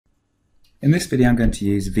In this video I'm going to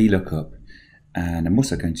use vLookup, and I'm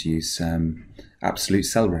also going to use some absolute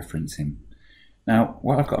cell referencing. Now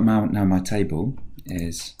what I've got now in my table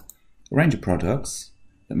is a range of products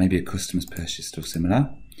that maybe a customer's purchased or similar,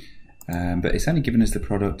 but it's only given us the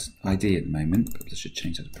product ID at the moment. I should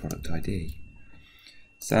change that to product ID.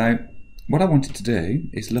 So what I wanted to do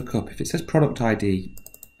is look up, if it says product ID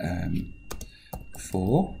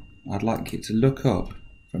 4, I'd like it to look up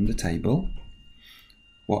from the table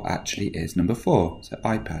what actually is number 4, so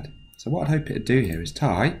iPad. So what I'd hope it to do here is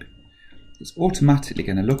type, it's automatically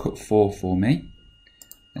going to look up 4 for me,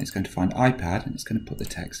 and it's going to find iPad and it's going to put the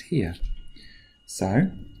text here. So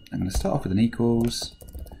I'm going to start off with an equals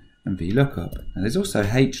and vLookup. Now there's also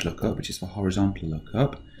hLookup, which is for horizontal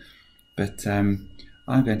lookup, but I'm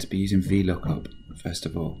going to be using vLookup first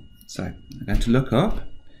of all. So I'm going to look up,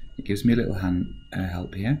 it gives me a little hand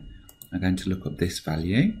help here. I'm going to look up this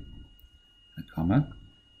value, a comma,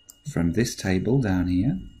 from this table down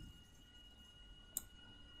here.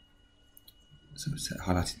 So it's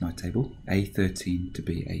highlighted my table, A13 to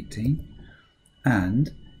B18,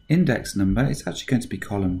 and index number, it's actually going to be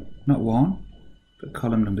column, not 1, but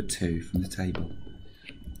column number 2 from the table.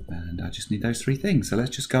 And I just need those 3 things. So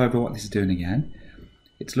let's just go over what this is doing again.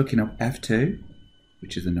 It's looking up F2,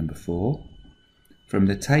 which is the number 4, from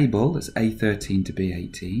the table that's A13 to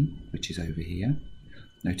B18, which is over here.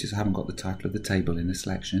 Notice I haven't got the title of the table in the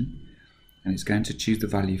selection, and it's going to choose the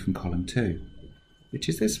value from column 2, which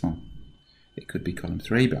is this one. It could be column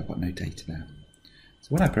 3, but I've got no data there. So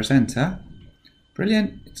when I press enter,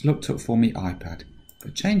 brilliant, it's looked up for me iPad. If I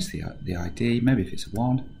change the ID, maybe if it's a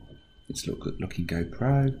 1, it's looking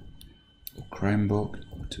GoPro, or Chromebook,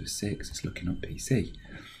 or to a 6, it's looking up PC.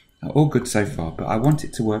 Now, all good so far, but I want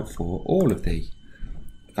it to work for all of the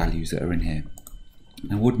values that are in here.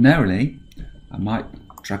 Now ordinarily, I might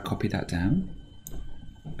drag copy that down,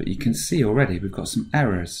 but you can see already we've got some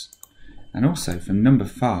errors. And also from number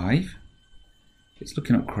 5, it's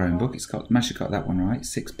looking up Chromebook, it's managed to got that one right,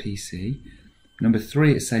 6 PC. Number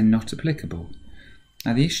 3, it's saying not applicable.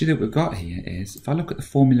 Now the issue that we've got here is, if I look at the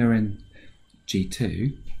formula in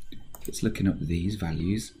G2, it's looking up these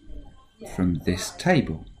values from this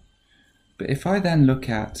table. But if I then look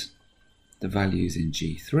at the values in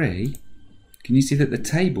G3, can you see that the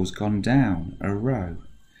table's gone down a row?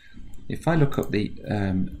 If I look up the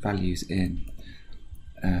values in,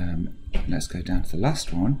 let's go down to the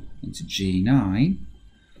last one, into G9,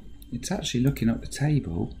 it's actually looking up the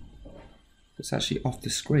table that's actually off the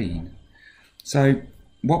screen. So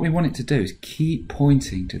what we want it to do is keep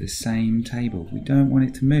pointing to the same table. We don't want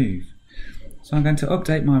it to move. So I'm going to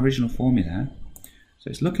update my original formula. So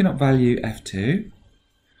it's looking up value F2,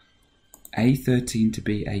 A13 to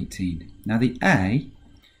B18. Now the A,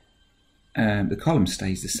 the column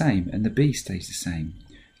stays the same and the B stays the same.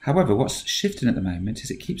 However, what's shifting at the moment is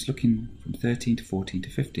it keeps looking from 13 to 14 to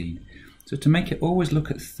 15. So to make it always look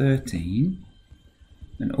at 13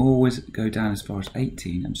 and always go down as far as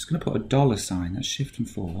 18, I'm just going to put a $sign, that's shift and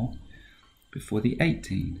 4, before the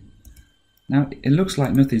 18. Now it looks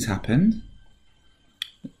like nothing's happened,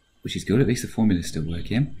 which is good, at least the formula is still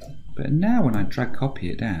working. But now when I drag copy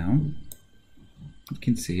it down, you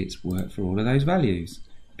can see it's worked for all of those values,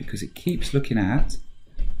 because it keeps looking at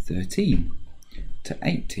 13 to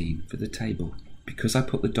 18 for the table, because I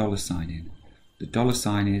put the $sign in. The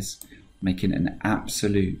 $sign is making an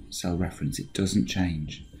absolute cell reference, it doesn't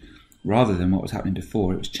change. Rather than what was happening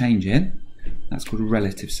before, it was changing. That's called a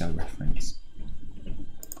relative cell reference.